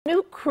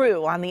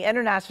crew on the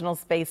International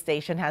Space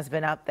Station has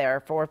been up there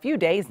for a few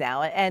days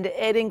now, and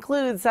it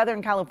includes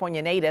Southern California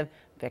native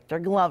Victor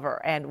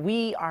Glover, and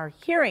we are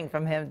hearing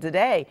from him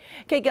today.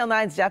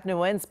 KCAL9's Jeff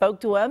Nguyen spoke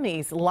to him.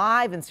 He's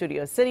live in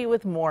Studio City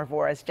with more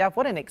for us. Jeff,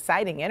 what an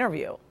exciting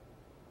interview.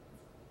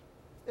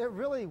 It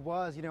really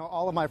was. You know,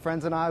 all of my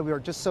friends and I, we were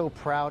just so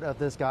proud of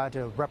this guy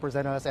to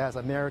represent us as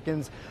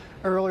Americans.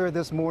 Earlier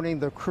this morning,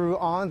 the crew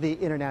on the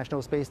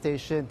International Space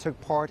Station took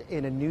part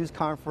in a news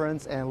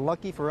conference, and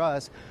lucky for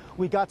us,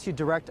 we got to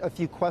direct a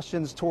few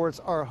questions towards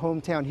our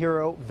hometown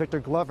hero, Victor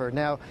Glover.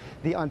 Now,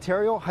 the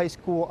Ontario High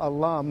School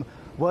alum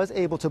was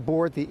able to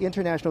board the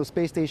International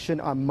Space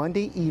Station on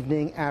Monday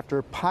evening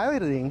after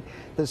piloting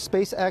the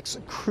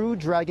SpaceX Crew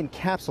Dragon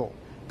capsule.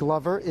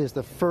 Glover is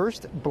the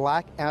first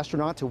black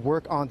astronaut to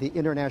work on the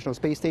International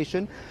Space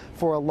Station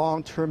for a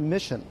long-term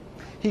mission.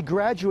 He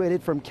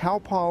graduated from Cal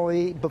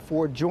Poly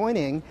before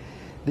joining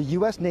the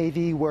U.S.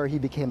 Navy, where he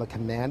became a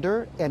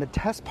commander and a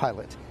test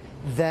pilot.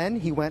 Then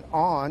he went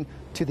on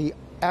to the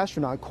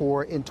Astronaut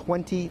Corps in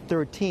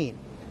 2013.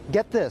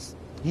 Get this,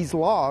 he's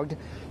logged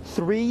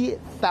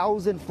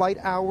 3,000 flight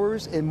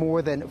hours in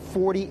more than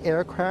 40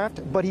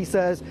 aircraft, but he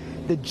says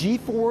the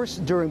G-force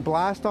during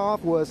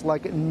blastoff was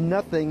like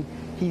nothing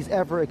he's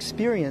ever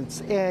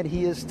experienced, and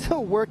he is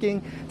still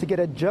working to get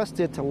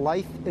adjusted to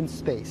life in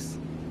space.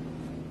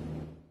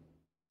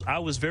 I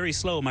was very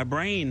slow. My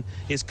brain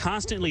is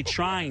constantly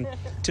trying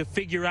to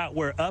figure out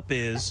where up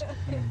is,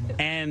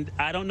 and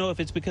I don't know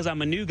if it's because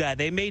I'm a new guy.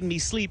 They made me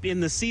sleep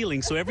in the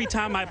ceiling, so every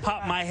time I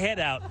pop my head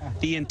out,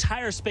 the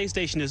entire space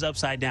station is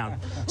upside down.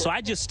 So I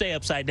just stay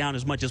upside down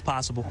as much as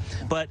possible.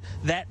 But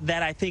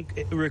that I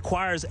think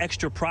requires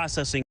extra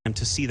processing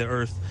to see the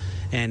Earth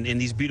and in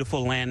these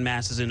beautiful land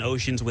masses and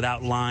oceans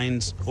without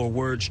lines or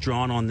words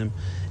drawn on them,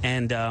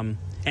 and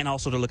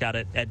also to look out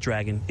at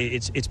Dragon.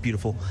 It's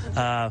beautiful,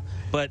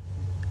 but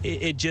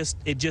it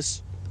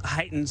just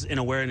heightens an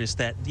awareness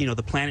that, you know,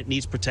 the planet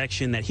needs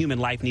protection, that human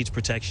life needs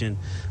protection,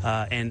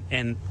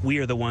 and we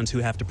are the ones who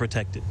have to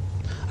protect it.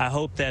 I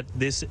hope that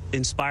this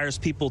inspires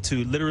people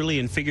to literally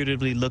and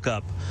figuratively look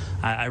up.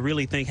 I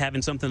really think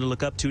having something to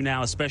look up to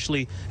now,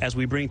 especially as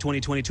we bring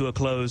 2020 to a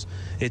close,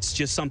 it's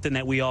just something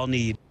that we all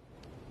need.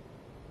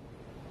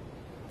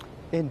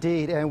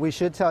 Indeed, and we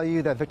should tell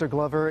you that Victor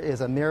Glover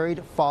is a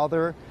married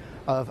father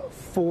of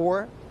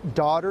 4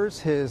 daughters.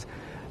 His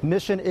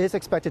mission is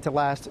expected to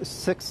last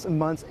 6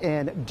 months,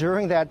 and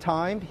during that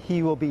time,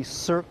 he will be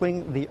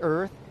circling the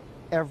Earth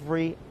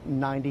every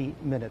 90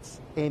 minutes.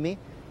 Amy,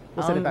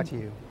 we'll send it back to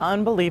you.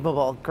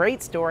 Unbelievable.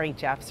 Great story,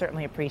 Jeff.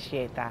 Certainly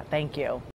appreciate that. Thank you.